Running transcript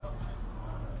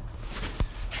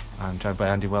I'm joined by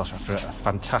Andy Welsh after a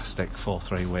fantastic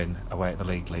 4-3 win away at the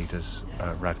league leaders,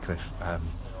 Radcliffe.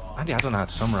 Andy, I don't know how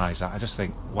to summarise that. I just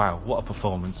think, wow, what a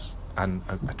performance and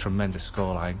a tremendous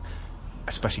scoreline,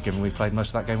 especially given we played most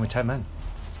of that game with 10 men.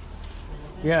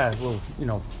 Yeah, well,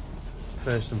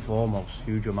 first and foremost,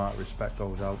 huge amount of respect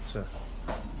goes out to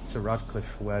Radcliffe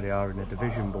for where they are in the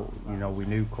division, but we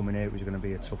knew coming here it was going to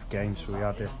be a tough game, so we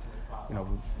had to,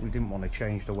 we didn't want to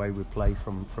change the way we play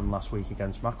from last week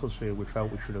against Macclesfield. We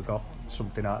felt we should have got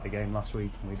something out of the game last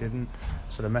week and we didn't,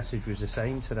 so the message was the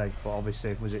same today. But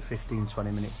obviously, was it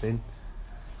 15-20 minutes in,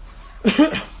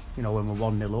 when we're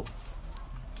 1-0 up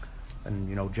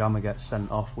and Jammer gets sent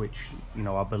off, which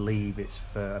I believe it's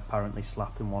for apparently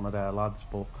slapping one of their lads,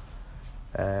 but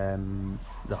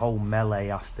the whole melee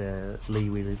after Lee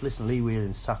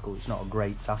Whelan's tackle, it's not a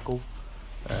great tackle,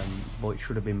 but it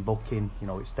should have been booking.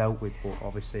 It's dealt with, but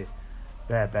obviously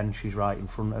their bench is right in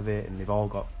front of it and they've all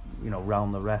got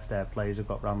round the ref, their players have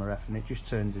got round the ref, and it just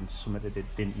turns into something that it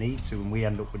didn't need to, and we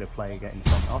end up with a player getting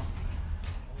sent off.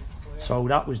 So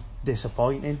that was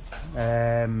disappointing,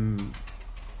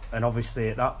 and obviously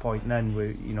at that point then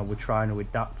we're trying to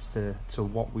adapt to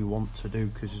what we want to do,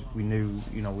 because we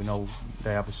know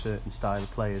they have a certain style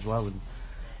of play as well,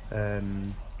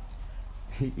 and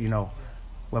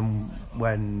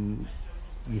when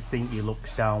you think he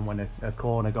looks down when a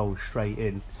corner goes straight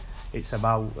in, it's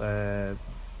about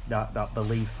that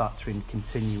belief factor in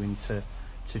continuing to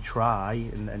try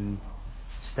and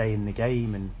stay in the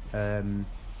game, and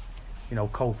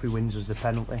Kofi wins us the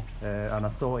penalty, and I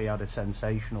thought he had a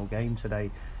sensational game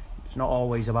today. It's not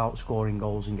always about scoring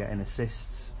goals and getting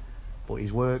assists, but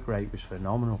his work rate was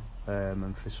phenomenal,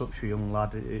 and for such a young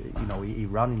lad, he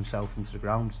ran himself into the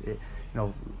ground.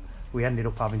 We ended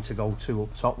up having to go 2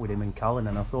 up top with him and Callan,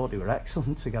 and I thought they were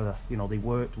excellent together. They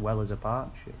worked well as a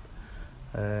partnership,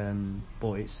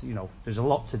 but it's there's a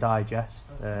lot to digest,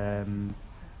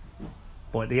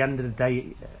 but at the end of the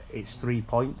day it's 3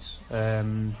 points,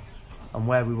 and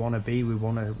where we want to be, we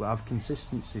want to have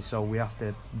consistency, so we have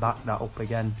to back that up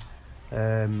again,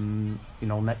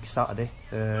 next Saturday,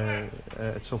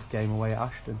 a tough game away at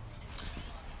Ashton.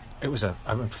 It was a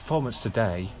performance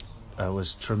today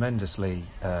was tremendously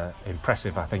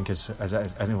impressive, I think, as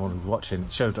anyone who's watching.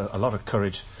 It showed a lot of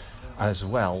courage as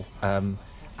well, and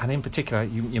in particular,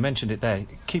 you mentioned it there,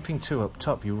 keeping 2 up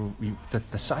top.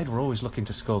 The side were always looking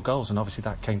to score goals, and obviously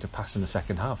that came to pass in the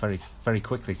second half very, very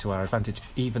quickly to our advantage,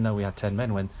 even though we had 10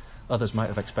 men, when others might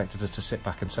have expected us to sit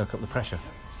back and soak up the pressure.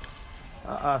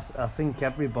 I think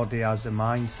everybody has a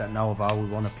mindset now of how we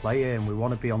want to play here, and we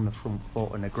want to be on the front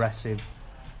foot and aggressive.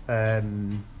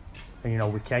 And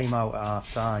we came out at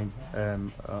half time,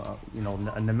 and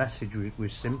the message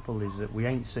was simple: is that we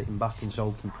ain't sitting back and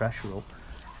soaking pressure up.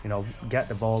 Get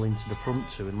the ball into the front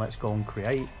two and let's go and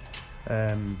create.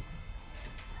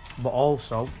 But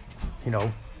also,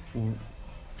 the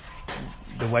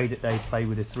way that they play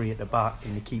with the 3 at the back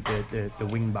and they keep the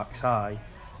wing backs high.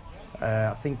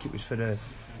 I think it was for the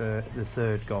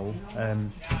third goal.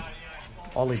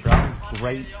 Ollie Brown,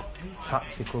 great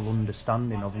tactical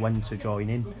understanding of when to join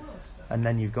in, and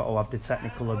then you've got to have the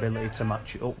technical ability to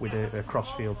match it up with a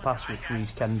crossfield pass, which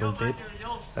Reece Kendall did,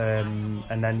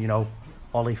 and then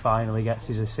Ollie finally gets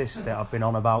his assist that I've been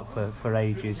on about for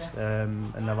ages,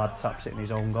 and the lad taps it in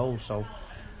his own goal. So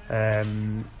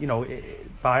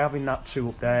by having that 2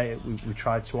 up there, we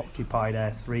tried to occupy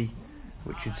their 3,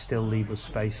 which would still leave us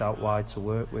space out wide to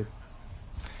work with.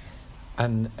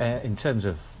 And in terms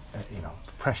of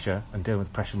pressure and dealing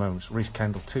with pressure moments, Reece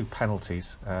Kendall, 2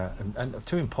 penalties, and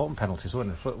 2 important penalties,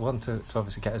 weren't it? One to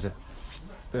obviously get us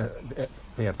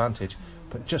the advantage,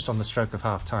 but just on the stroke of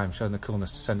half time, showing the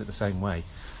coolness to send it the same way.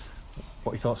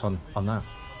 What are your thoughts on that?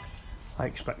 I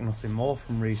expect nothing more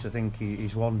from Reece. I think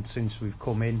he's won since we've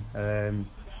come in.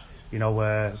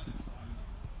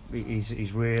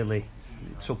 He's really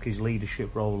took his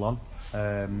leadership role on.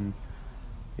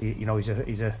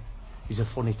 He's a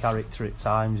funny character at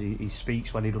times. He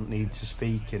speaks when he doesn't need to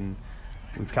speak, and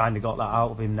we've kind of got that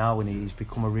out of him now, and he's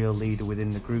become a real leader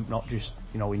within the group, not just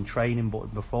in training but in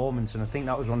performance. And I think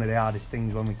that was one of the hardest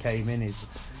things when we came in, is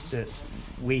that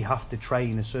we have to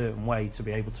train a certain way to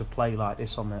be able to play like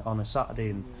this on a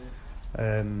Saturday.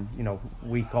 And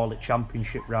we call it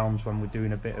championship rounds when we're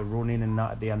doing a bit of running and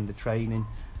that at the end of training,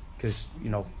 because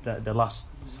the last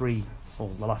 3 or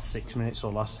the last 6 minutes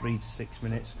or last 3 to 6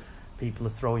 minutes, people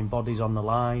are throwing bodies on the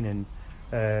line, and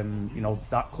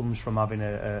that comes from having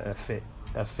a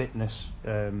fitness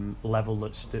level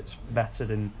that's better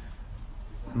than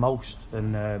most.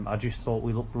 And I just thought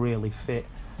we looked really fit,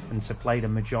 and to play the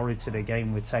majority of the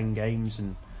game with 10 games,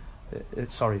 and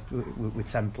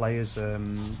with 10 players.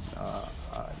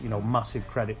 Massive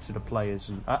credit to the players,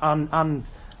 and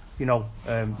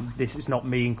this is not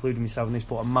me including myself in this,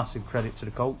 but a massive credit to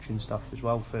the coaching staff as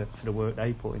well for the work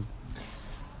they put in.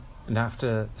 And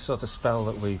after the sort of spell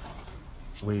that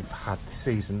we've had this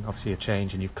season, obviously a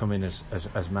change, and you've come in as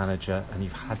manager, and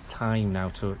you've had time now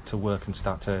to work and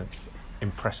start to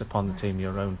impress upon the team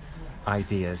your own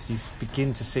ideas. Do you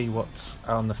begin to see what's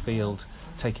on the field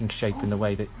taking shape in the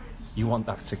way that you want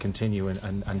that to continue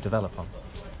and develop on?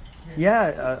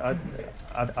 Yeah,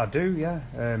 I do, yeah.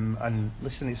 And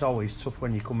listen, it's always tough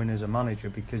when you come in as a manager,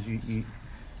 because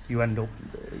you end up,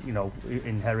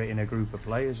 inheriting a group of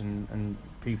players, and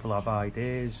people have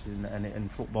ideas,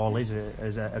 and football is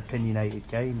an opinionated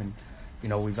game,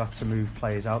 and we've had to move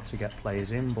players out to get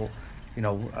players in, but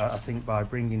I think by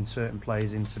bringing certain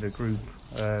players into the group,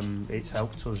 it's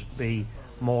helped us be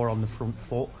more on the front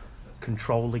foot,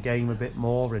 control the game a bit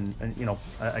more, and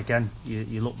again,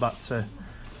 you look back to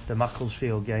the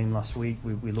Macclesfield game last week,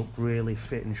 we looked really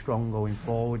fit and strong going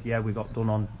forward. Yeah, we got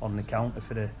done on the counter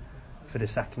for the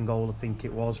second goal, I think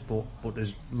it was, but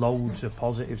there's loads of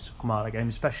positives to come out of the game,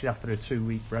 especially after a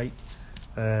 2-week break.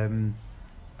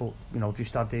 But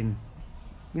just adding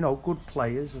good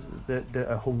players that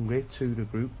are hungry to the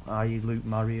group, i.e. Luke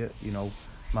Marriott,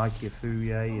 Mikey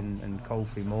Afuye and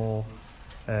Kofi Moore,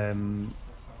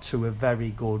 to a very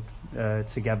good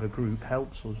together group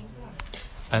helps us.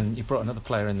 And you brought another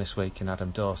player in this week, in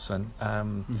Adam Dawson.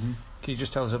 Can you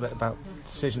just tell us a bit about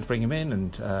the decision to bring him in,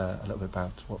 and a little bit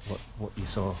about what you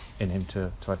saw in him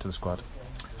to add to the squad?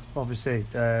 Obviously,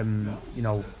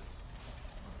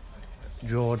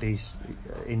 Geordie's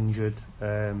injured.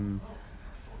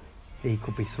 He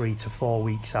could be 3 to 4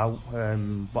 weeks out.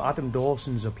 But Adam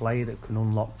Dawson's a player that can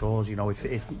unlock doors. If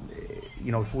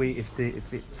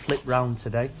it flipped round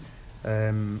today,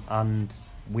 and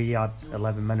we had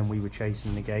 11 men and we were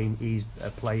chasing the game, he's a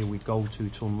player we'd go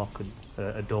to unlock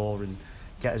a door and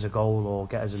get us a goal or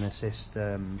get us an assist.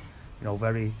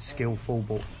 Very skillful,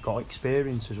 but got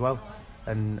experience as well.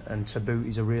 And to boot,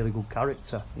 he's a really good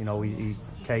character. He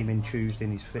came in Tuesday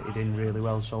and he's fitted in really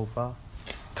well so far.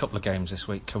 A couple of games this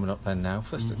week coming up then now.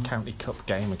 First, a County Cup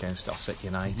game against Ossett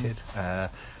United.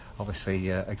 Obviously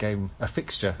a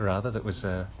fixture rather, that was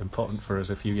important for us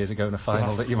a few years ago in a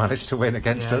final that you managed to win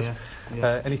against us.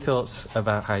 Yeah. Any thoughts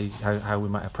about how we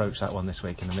might approach that one this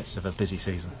week in the midst of a busy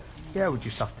season? Yeah, we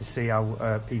just have to see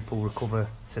how people recover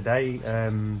today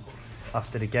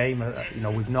after the game.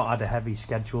 We've not had a heavy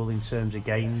schedule in terms of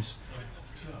games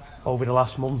over the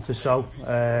last month or so,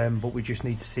 but we just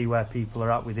need to see where people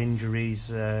are at with injuries,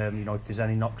 if there's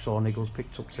any knocks or niggles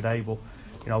picked up today. But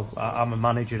I'm a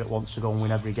manager that wants to go and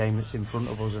win every game that's in front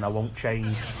of us, and I won't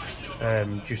change,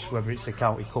 just whether it's a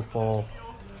county cup or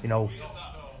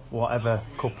whatever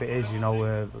cup it is.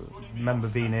 Remember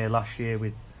being here last year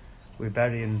with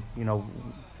Berry, and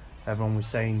everyone was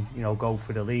saying go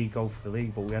for the league,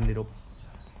 but we ended up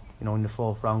in the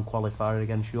 4th round qualifier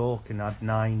against York and had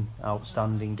 9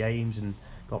 outstanding games and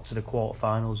got to the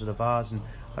quarterfinals of the Vars. And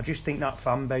I just think that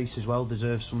fan base as well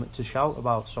deserves something to shout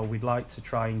about, so we'd like to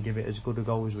try and give it as good a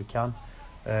go as we can.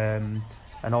 And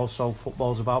also,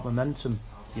 football's about momentum,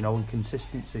 and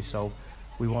consistency, so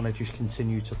we want to just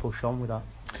continue to push on with that.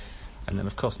 And then,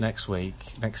 of course, next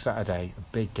Saturday, a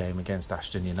big game against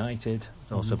Ashton United.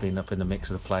 Also been up in the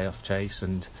mix of the playoff chase,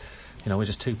 and we're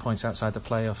just 2 points outside the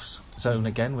playoffs zone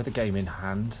again with a game in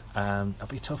hand. That'll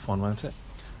be a tough one, won't it?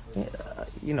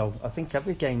 I think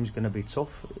every game's going to be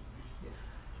tough.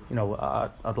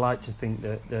 I'd like to think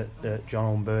that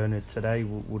John and Bernard today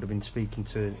would have been speaking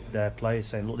to their players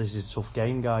saying, look, this is a tough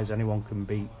game, guys. Anyone can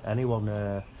beat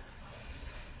anyone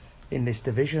in this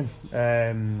division.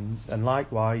 And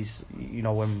likewise,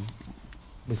 when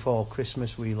before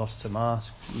Christmas we lost to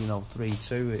Marsk,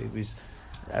 3-2, it was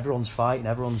everyone's fighting,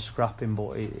 everyone's scrapping,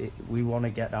 but we want to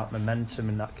get that momentum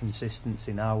and that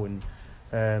consistency now, and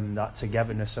that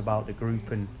togetherness about the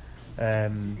group, and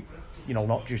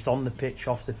not just on the pitch,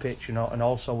 off the pitch, and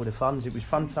also with the fans. It was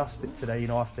fantastic today,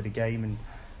 after the game, and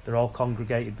they're all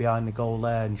congregated behind the goal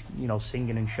there, and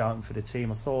singing and shouting for the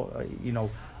team. I thought,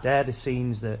 they're the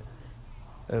scenes that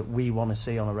we want to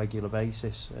see on a regular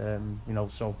basis.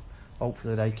 So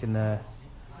hopefully they can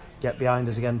get behind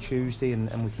us again Tuesday,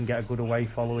 and we can get a good away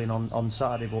following on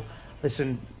Saturday. But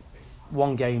listen,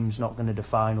 one game's not going to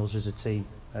define us as a team.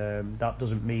 That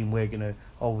doesn't mean we're going to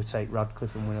overtake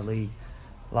Radcliffe and win a league.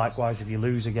 Likewise, if you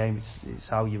lose a game, it's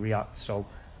how you react. So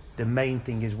the main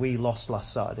thing is we lost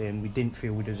last Saturday and we didn't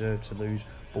feel we deserved to lose,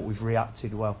 but we've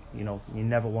reacted well. You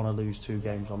never want to lose 2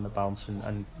 games on the bounce,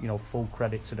 and full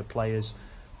credit to the players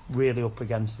really up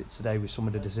against it today with some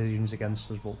of the decisions against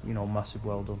us, but massive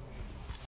well done.